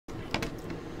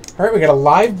All right, we got a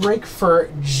live break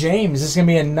for James. This is going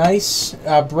to be a nice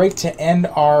break to end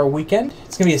our weekend.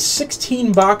 It's going to be a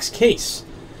 16-box case.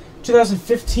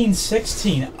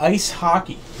 2015-16 Ice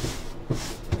Hockey.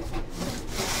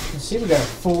 Let's see, we got a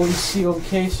fully sealed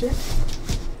case here.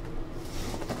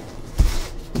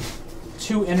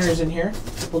 2 inners in here.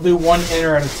 We'll do 1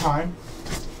 inner at a time.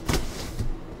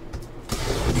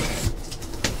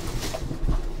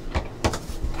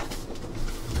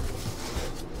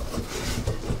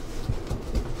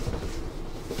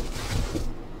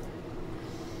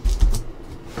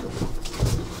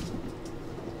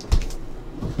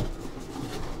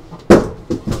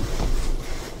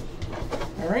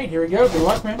 All right, here we go. Good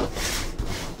luck, man.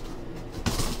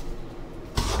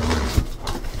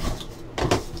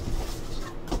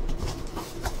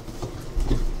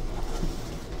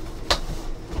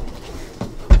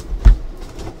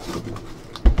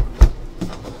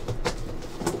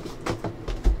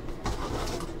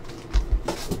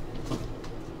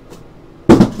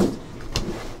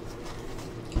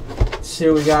 Let's see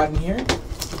what we got in here.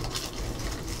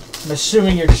 I'm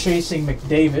assuming you're chasing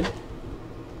McDavid.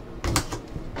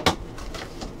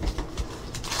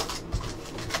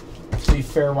 To be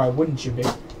fair, why wouldn't you be?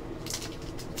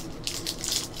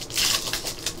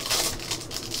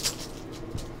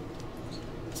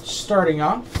 Starting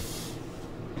off,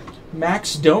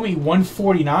 Max Domi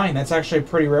 149. That's actually a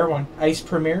pretty rare one. Ice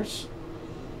Premiers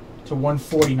to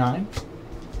 149.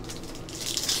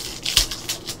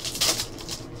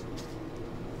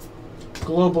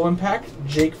 Global Impact,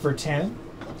 Jake Virtanen.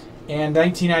 And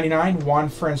 1999,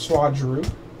 Juan-Francois Giroux.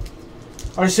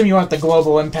 I assume you want the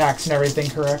Global Impacts and everything,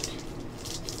 correct?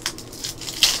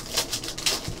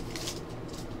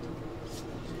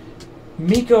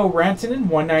 Mikko Rantanen,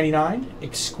 199,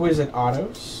 Exquisite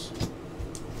Autos.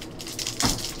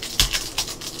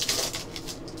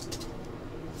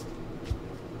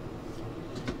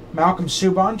 Malcolm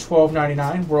Subban,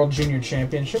 12.99, World Junior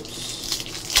Championships.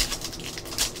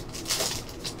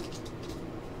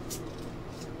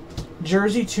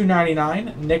 Jersey,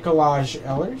 2.99, Nikolaj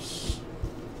Ehlers.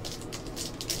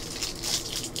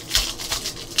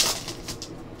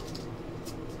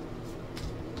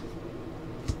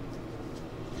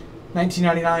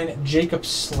 $19.99 Jacob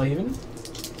Slavin.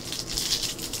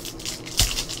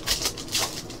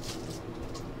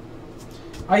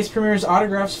 Ice Premiers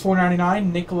Autographs,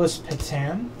 $4.99 Nicholas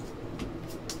Petan.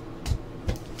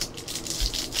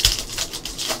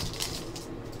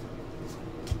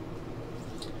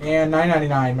 And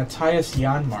 $9.99 Matthias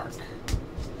Janmark.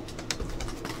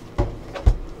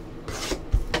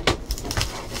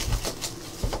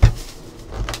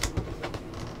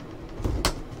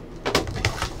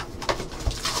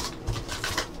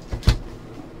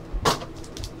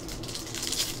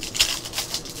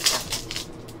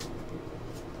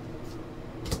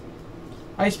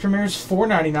 Ice Premiers,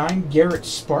 $4.99 Garrett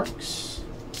Sparks.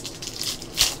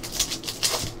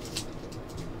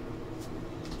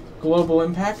 Global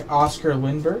Impact, Oscar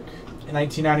Lindbergh. And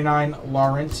 $19.99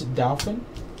 Laurent Dauphin.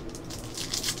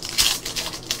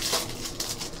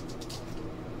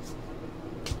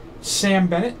 Sam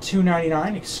Bennett,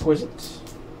 $2.99 Exquisite.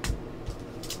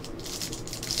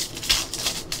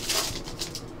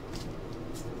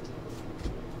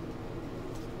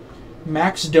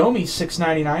 Max Domi,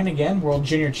 $6.99 again, World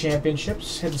Junior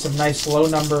Championships. Hitting some nice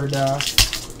low-numbered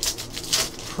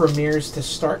premieres to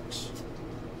start.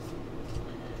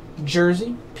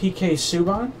 Jersey, PK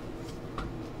Subban.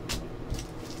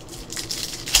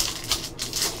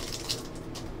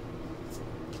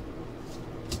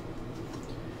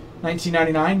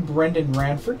 $19.99 Brendan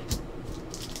Ranford.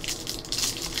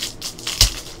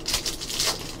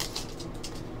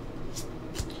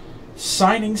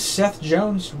 Signings, Seth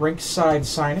Jones, Rinkside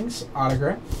Signings,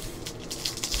 autograph.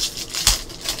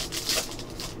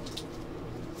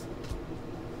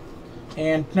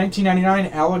 And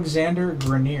 $19.99 Alexander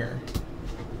Grenier.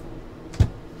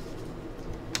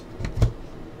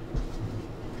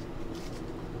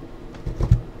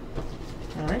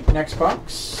 All right, next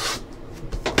box.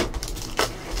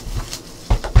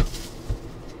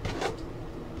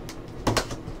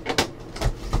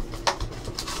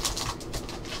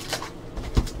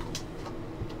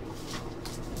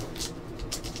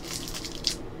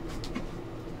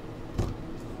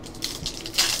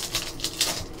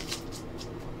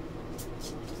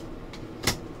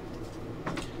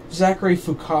 Zachary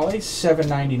Fucale,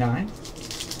 $7.99.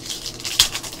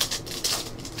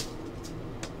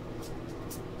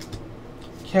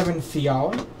 Kevin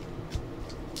Fiala.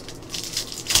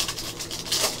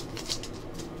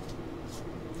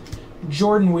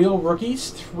 Jordan Wheel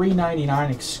rookies, $3.99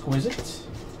 Exquisite.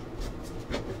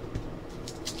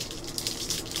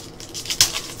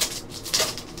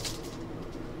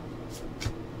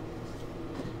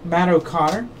 Matt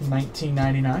O'Connor,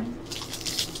 1999.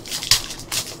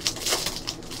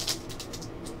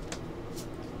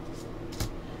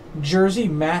 Jersey,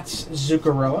 Mats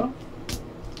Zuccarello.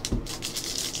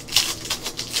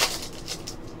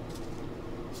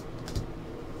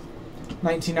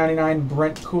 $19.99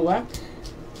 Brent Kulak.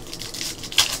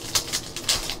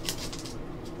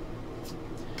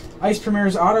 Ice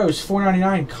Premier's Autos,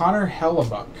 $4.99 Connor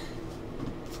Hellebuck.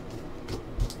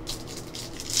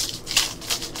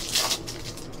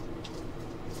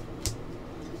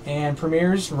 And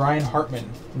Premier's Ryan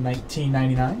Hartman,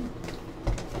 $19.99.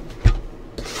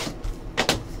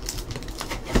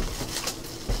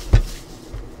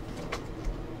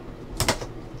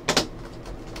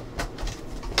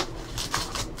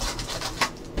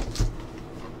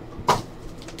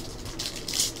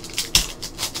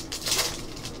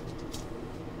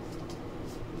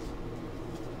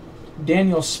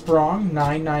 Daniel Sprong,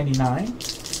 $9.99.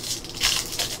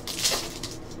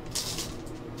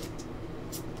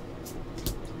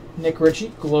 Nick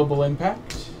Ritchie, Global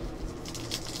Impact.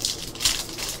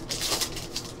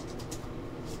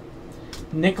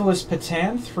 Nicholas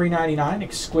Patan, $3.99.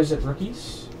 Exquisite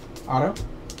Rookies, Auto.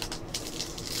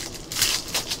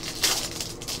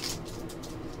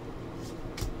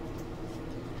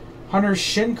 Hunter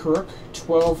Shinkaruk,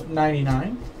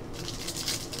 $12.99.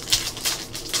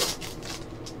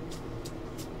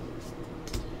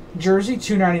 Jersey,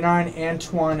 $2.99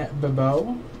 Antoine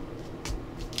Bebeau.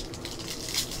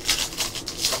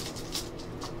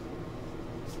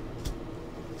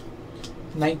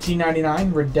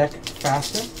 $19.99 Radek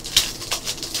Fasta.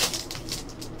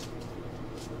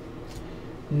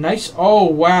 Nice. Oh,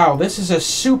 wow. This is a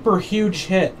super huge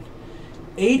hit.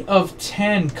 8 of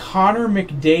 10 Connor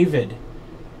McDavid.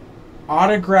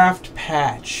 Autographed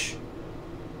patch.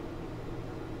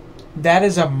 That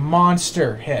is a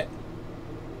monster hit.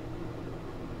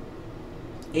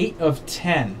 8 of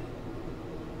 10.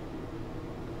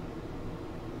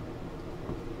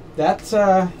 That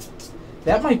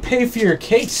might pay for your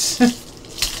case.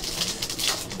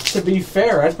 To be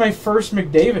fair, that's my first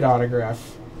McDavid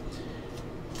autograph.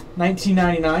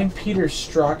 $19.99 Peter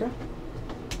Straka.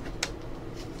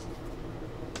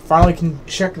 Finally can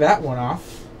check that one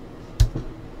off.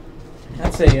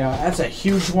 That's a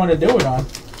huge one to do it on.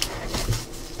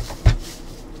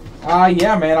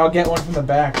 Yeah, man, I'll get one from the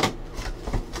back.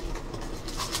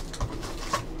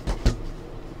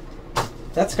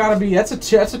 That's gotta be. That's a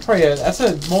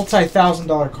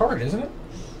multi-$1,000 card, isn't it?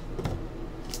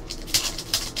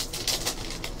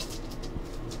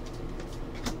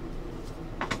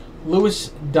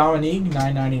 Louis Dominique,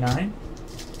 $9.99.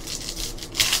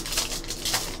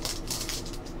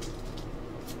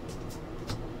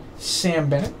 Sam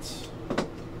Bennett.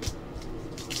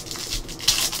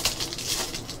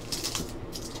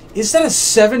 Is that a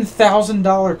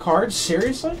 $7,000 card?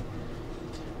 Seriously?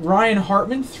 Ryan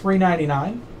Hartman,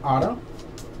 $3.99 auto.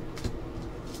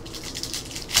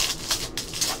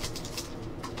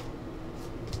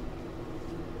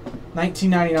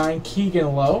 $19.99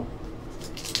 Keegan Lowe.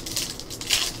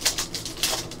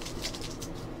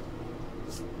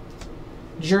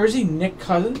 Jersey, Nick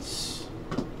Cousins.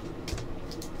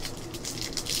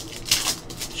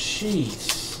 Jeez.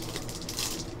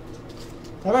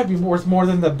 That might be worth more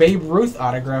than the Babe Ruth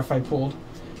autograph I pulled.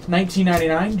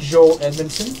 $19.99 Joel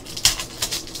Edmondson.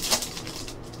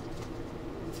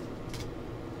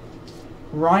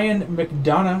 Ryan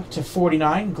McDonough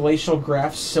 /49 Glacial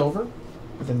Graph Silver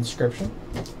with inscription.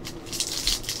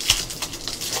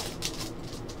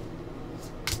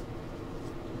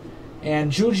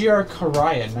 And Jujiar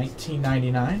Karaya,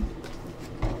 $19.99.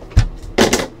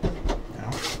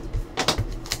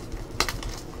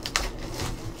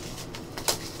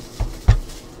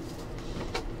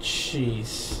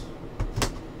 Jeez.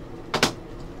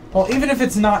 Well, even if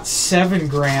it's not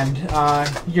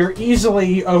 $7,000, you're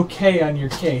easily okay on your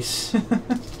case.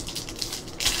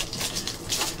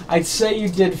 I'd say you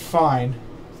did fine.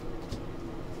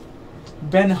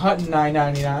 Ben Hutton,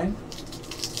 $9.99.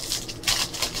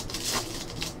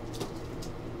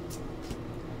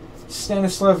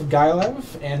 Stanislav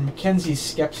Gailev and Mackenzie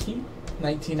Skepsky,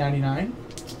 $19.99.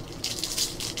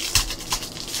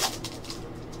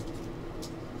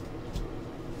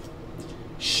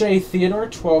 Shea Theodore,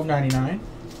 $12.99.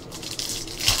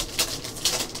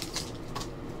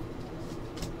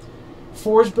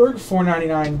 Forsberg,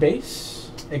 $4.99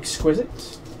 base.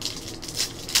 Exquisite.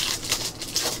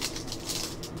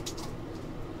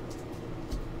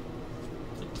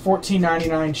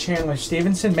 $14.99 Chandler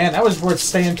Stevenson. Man, that was worth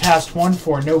staying past one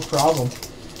for, no problem.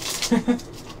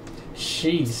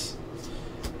 Jeez.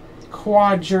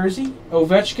 Quad jersey,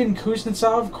 Ovechkin,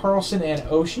 Kuznetsov, Carlson, and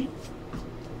Oshie.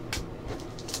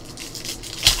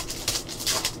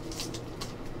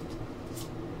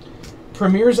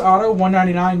 Premier's auto,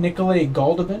 199, Nikolai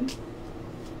Goldobin.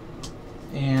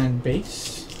 And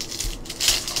base.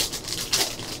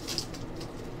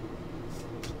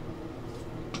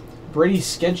 Brady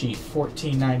Skeggy,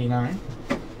 $14.99.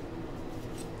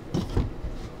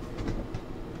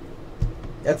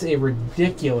 That's a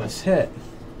ridiculous hit.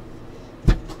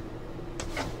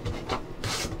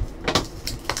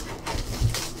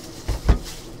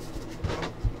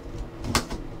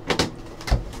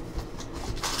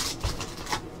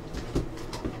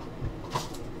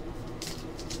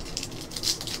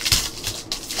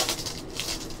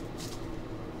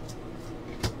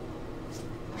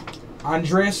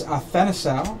 Andreas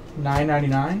Athanasiou,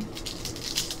 $9.99.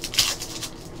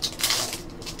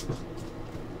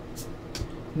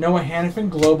 Noah Hannafin,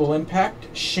 Global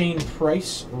Impact. Shane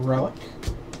Price, Relic.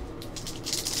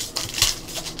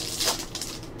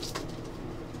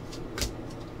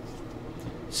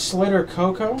 Slitter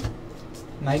Coco,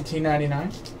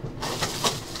 $19.99.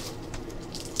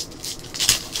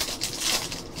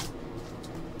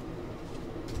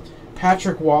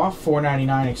 Patrick Waugh,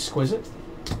 $4.99, Exquisite.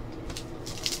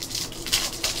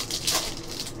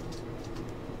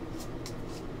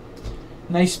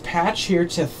 Nice patch here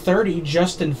to 30,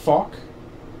 Justin Falk.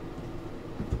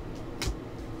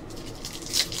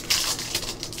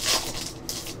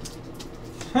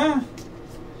 Huh.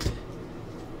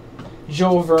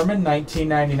 Joel Vermin,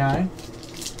 $19.99.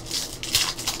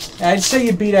 I'd say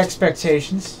you beat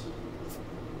expectations.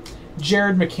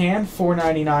 Jared McCann,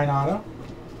 $4.99 auto.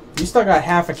 You still got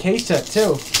half a case set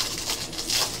too.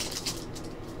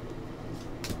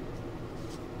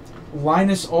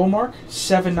 Linus Olmark,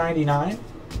 $7.99.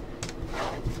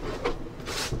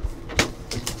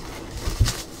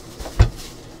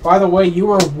 By the way, you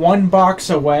were one box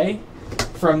away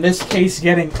from this case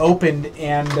getting opened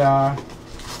and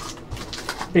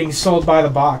being sold by the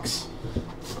box.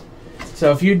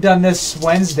 So if you'd done this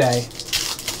Wednesday,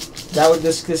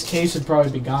 this case would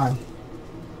probably be gone.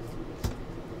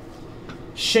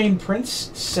 Shane Prince,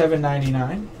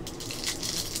 $7.99.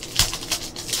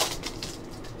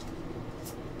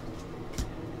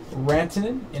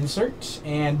 Rantanen, insert,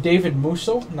 and David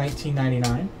Musso,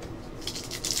 $19.99.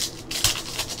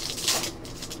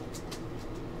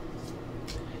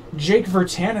 Jake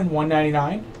Virtanen,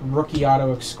 $1.99, rookie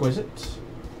auto exquisite.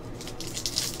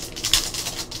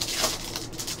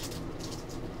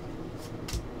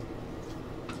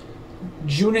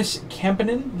 Joonas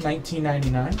Kemppainen,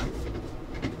 $19.99.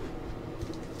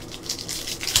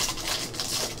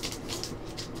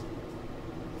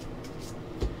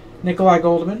 Nikolai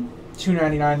Goldobin,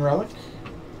 $2.99 relic.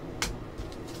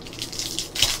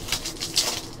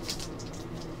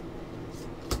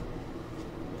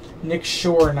 Nick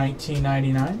Shore,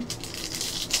 $19.99.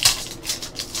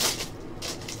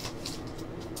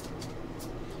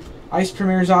 Ice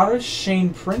Premier's autos,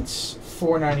 Shane Prince,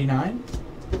 $4.99.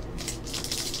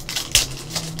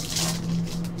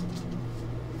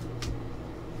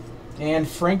 And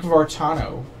Frank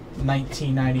Vartano,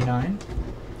 $19.99.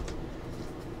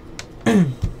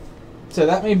 So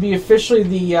that may be officially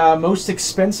the most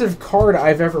expensive card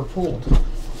I've ever pulled.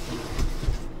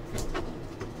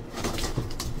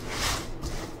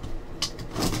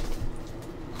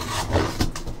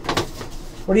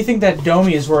 What do you think that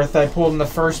Domi is worth I pulled in the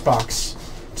first box?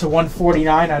 To $149?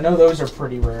 I know those are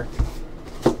pretty rare.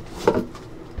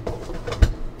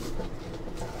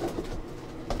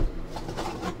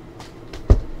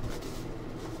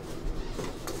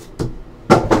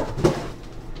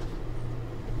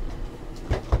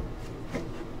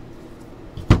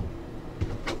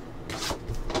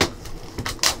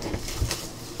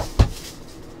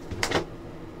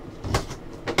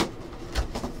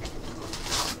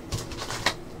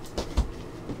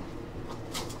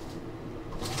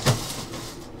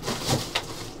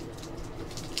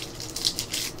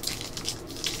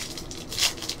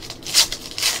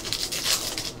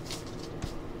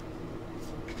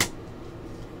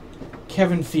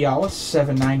 Kevin Fialis,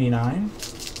 $7.99.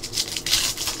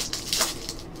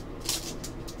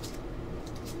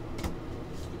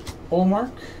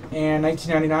 Olmark, and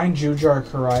 $19.99, Jujar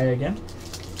Kariya again.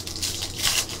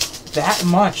 That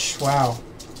much, wow.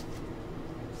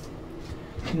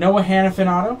 Noah Hannafin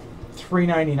auto,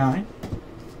 $3.99.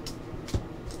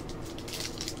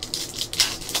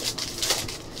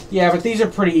 Yeah, but these are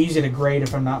pretty easy to grade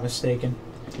if I'm not mistaken.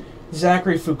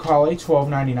 Zachary Fucale,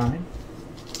 $12.99.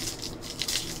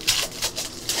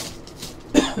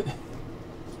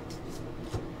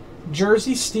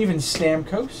 Jersey, Steven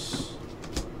Stamkos.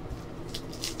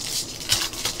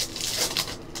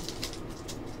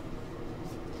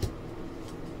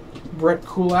 Brett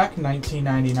Kulak,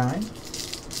 1999.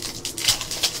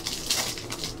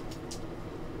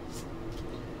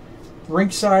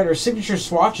 Rinkside or signature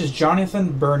swatch is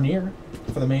Jonathan Bernier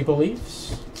for the Maple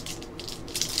Leafs.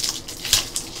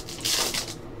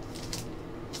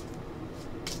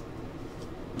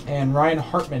 And Ryan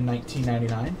Hartman,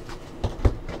 1999.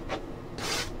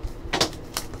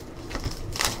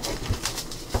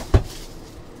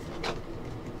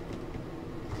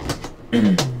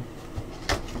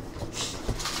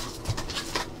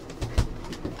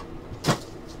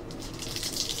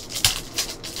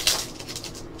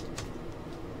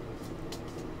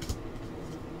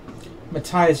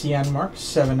 Matthias Janmark,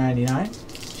 $7.99.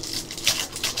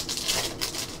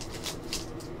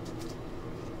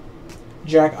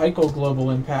 Jack Eichel, Global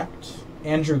Impact.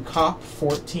 Andrew Kopp,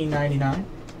 $14.99.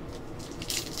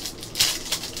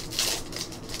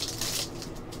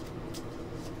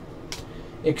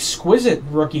 Exquisite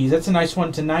rookies. That's a nice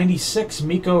one /96.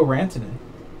 Mikko Rantanen.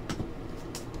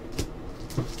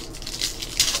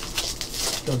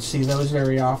 Don't see those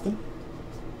very often.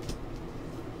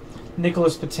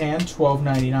 Nicholas Patan,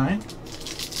 $12.99.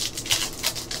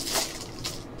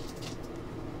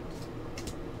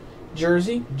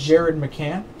 Jersey, Jared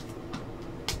McCann.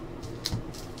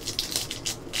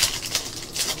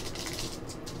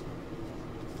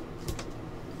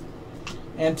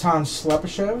 Anton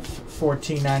Slepyshev,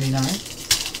 $14.99.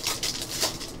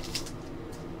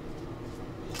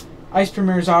 Ice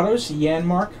Premier's Autos,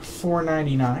 Janmark,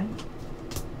 $4.99.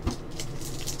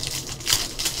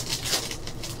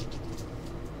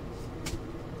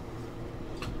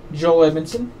 Joel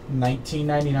Edmondson,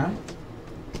 $19.99.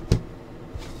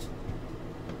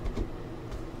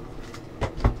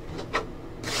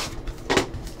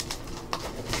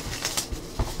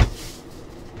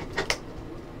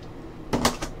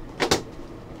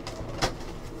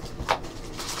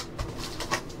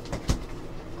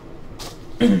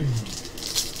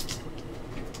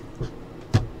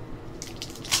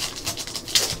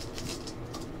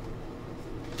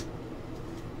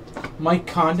 Mike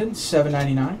Condon,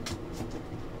 $7.99.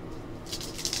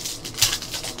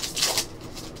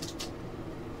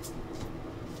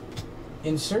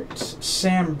 Insert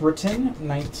Sam Britton,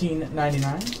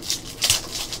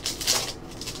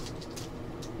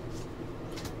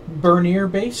 $19.99. Bernier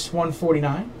base,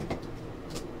 $149.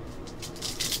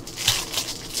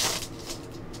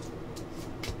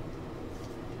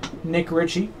 Nick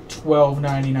Ritchie,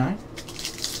 $12.99.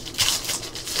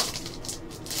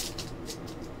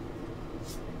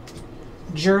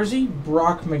 Jersey,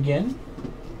 Brock McGinn.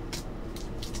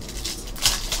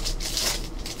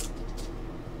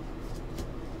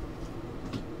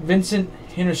 Vincent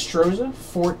Hinostroza,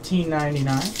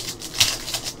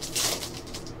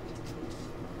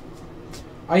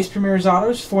 $14.99. Ice Premier's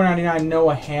Autos, $4.99.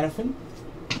 Noah Hannafin.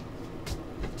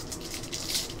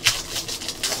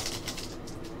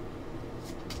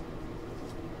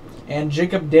 And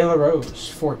Jacob De La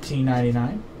Rose,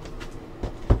 $14.99.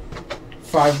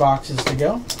 5 boxes to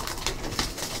go.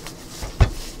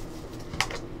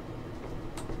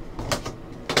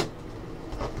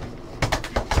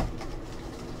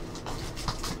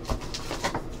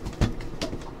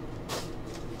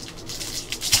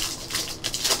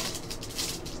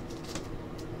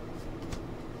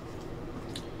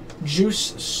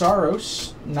 Juice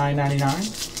Saros,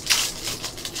 $9.99.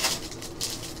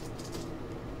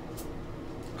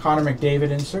 Connor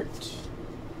McDavid insert.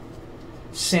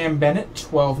 Sam Bennett,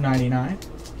 $12.99.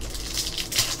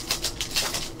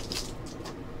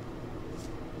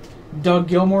 Doug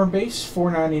Gilmour base,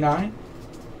 $4.99.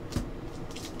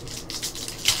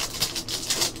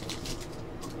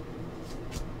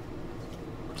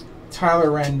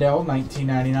 Tyler Randell,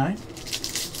 $19.99.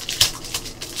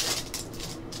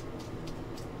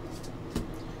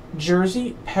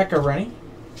 Jersey, Pekka Rinne.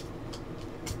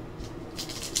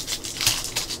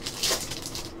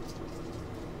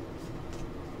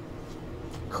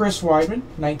 Chris Weidman,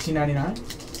 $19.99.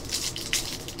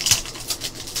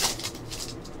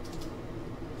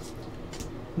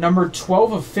 Number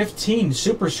 12 of 15,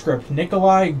 Superscript,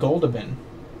 Nikolai Goldobin.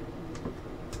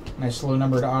 Nice low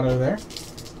numbered auto there.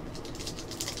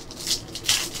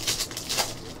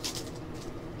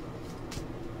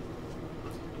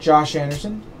 Josh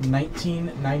Anderson,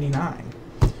 $19.99.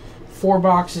 4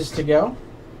 boxes to go.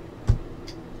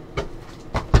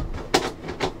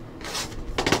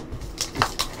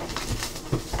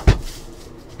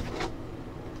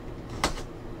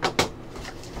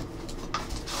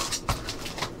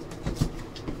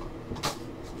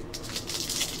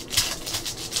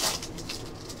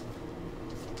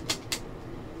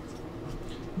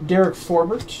 Derek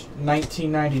Forbert,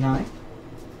 $19.99.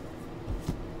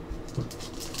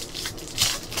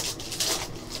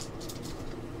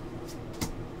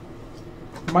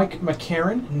 Mike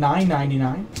McCarron,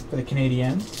 $9.99 for the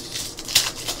Canadiens.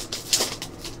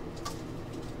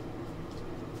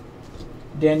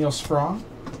 Daniel Sprong.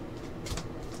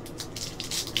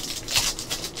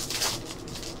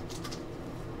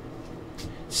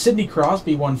 Sidney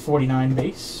Crosby, 149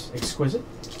 base. Exquisite.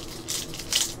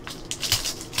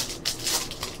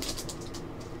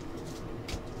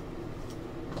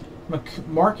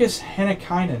 Marcus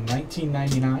Hennekainen,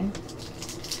 1999.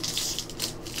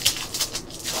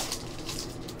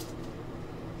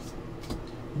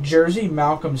 Jersey,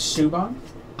 Malcolm Subban.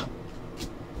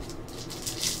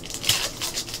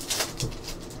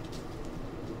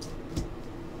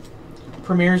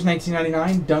 Premiers,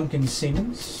 1999, Duncan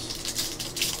Siemens.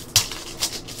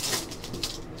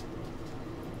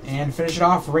 And finish it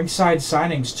off, ringside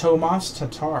signings, Tomas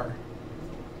Tatar.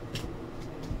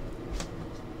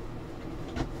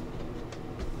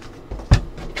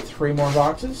 Three more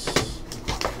boxes.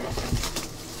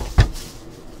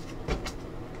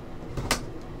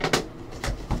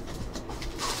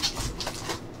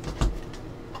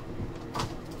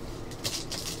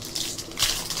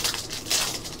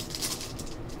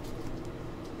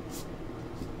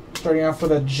 Starting off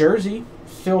with a jersey,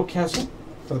 Phil Kessel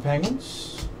for the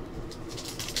Penguins.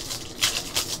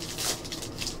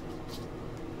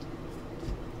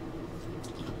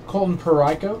 Colton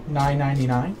Parayko,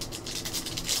 $9.99.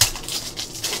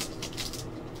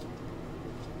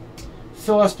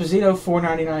 Phil Esposito,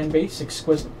 $4.99 base,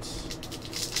 exquisite.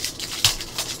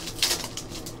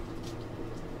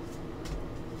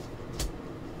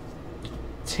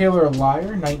 Taylor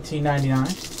Lyer,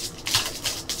 $19.99.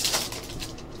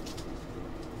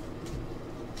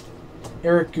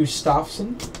 Eric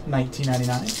Gustafsson,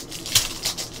 $19.99.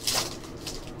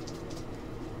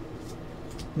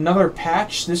 Another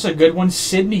patch. This is a good one.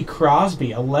 Sidney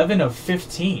Crosby, 11 of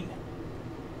 15.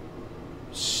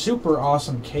 Super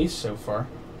awesome case so far.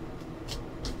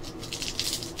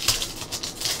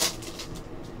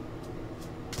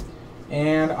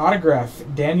 And autograph,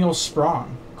 Daniel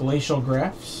Sprong, Glacial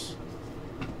Graphs.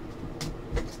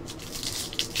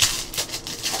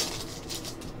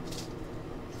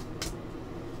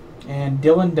 And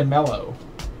Dylan DeMello,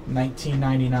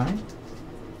 $19.99.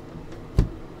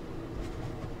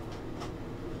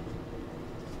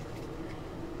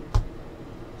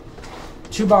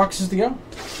 Two boxes to go.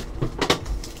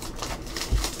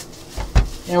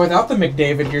 And without the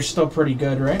McDavid, you're still pretty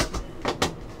good, right?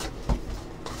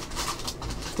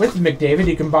 With McDavid,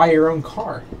 you can buy your own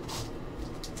car.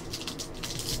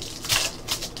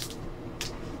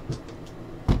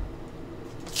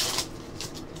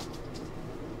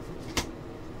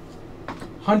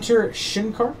 Hunter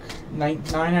Shinkark,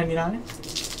 $9.99.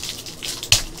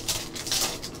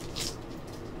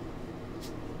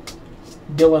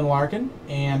 Dylan Larkin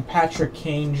and Patrick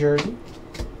Kane jersey.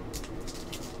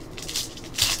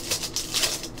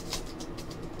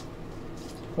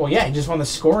 Well, yeah, he just won the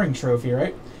scoring trophy,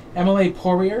 right? MLA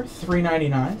Poirier,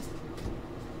 $3.99.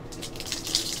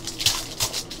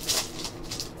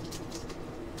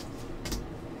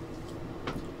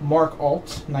 Mark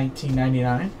Alt,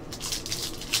 $19.99.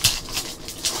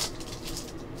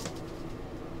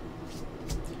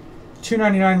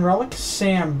 $2.99 relic,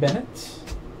 Sam Bennett.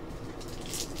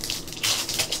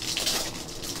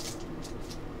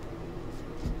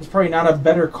 There's probably not a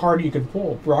better card you could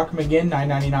pull. Brock McGinn,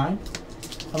 $9.99.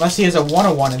 Unless he has a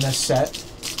 101 in this set.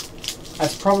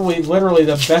 That's probably literally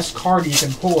the best card you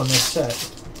can pull in this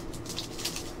set.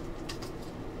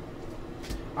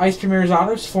 Ice Premier's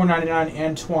Autos, $4.99,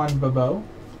 Antoine Bobo.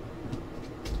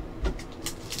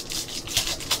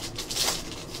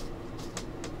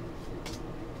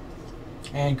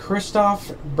 And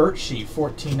Christoph Bertschy,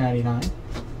 $14.99.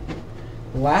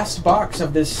 Last box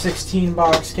of this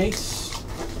 16-box case.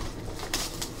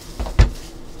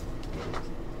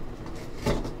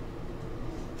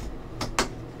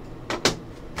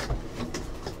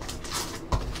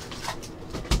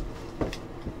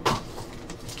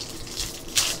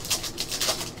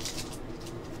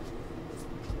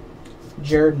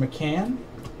 Jared McCann,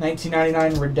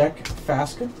 $19.99, Radek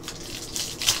Faska.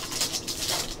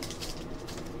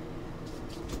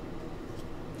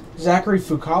 Zachary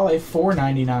Fucale,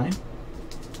 $4.99.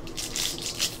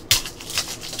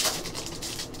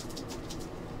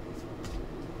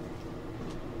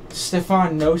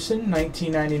 Stefan Nosen,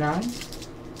 $19.99.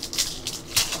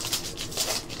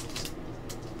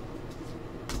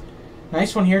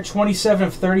 Nice one here, 27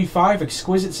 of 35,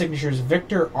 exquisite signatures,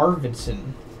 Victor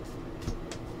Arvidsson.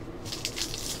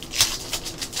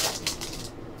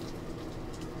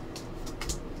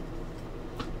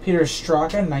 Peter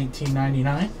Straka,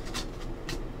 $19.99.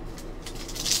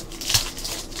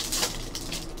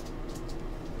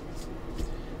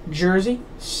 jersey,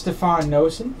 Stefan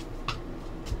Noesen.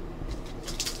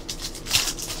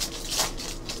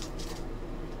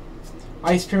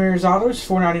 Ice Premier's Autos,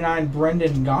 $4.99,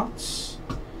 Brendan Gaunce.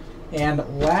 And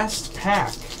last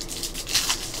pack.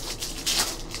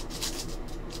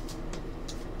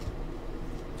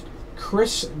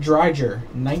 Chris Dreiger,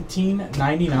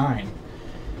 $19.99.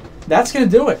 That's going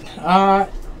to do it.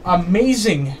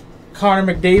 Amazing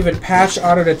Connor McDavid patch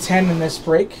auto to 10 in this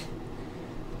break.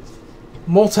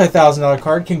 Multi-$1,000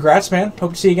 card. Congrats, man.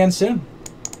 Hope to see you again soon.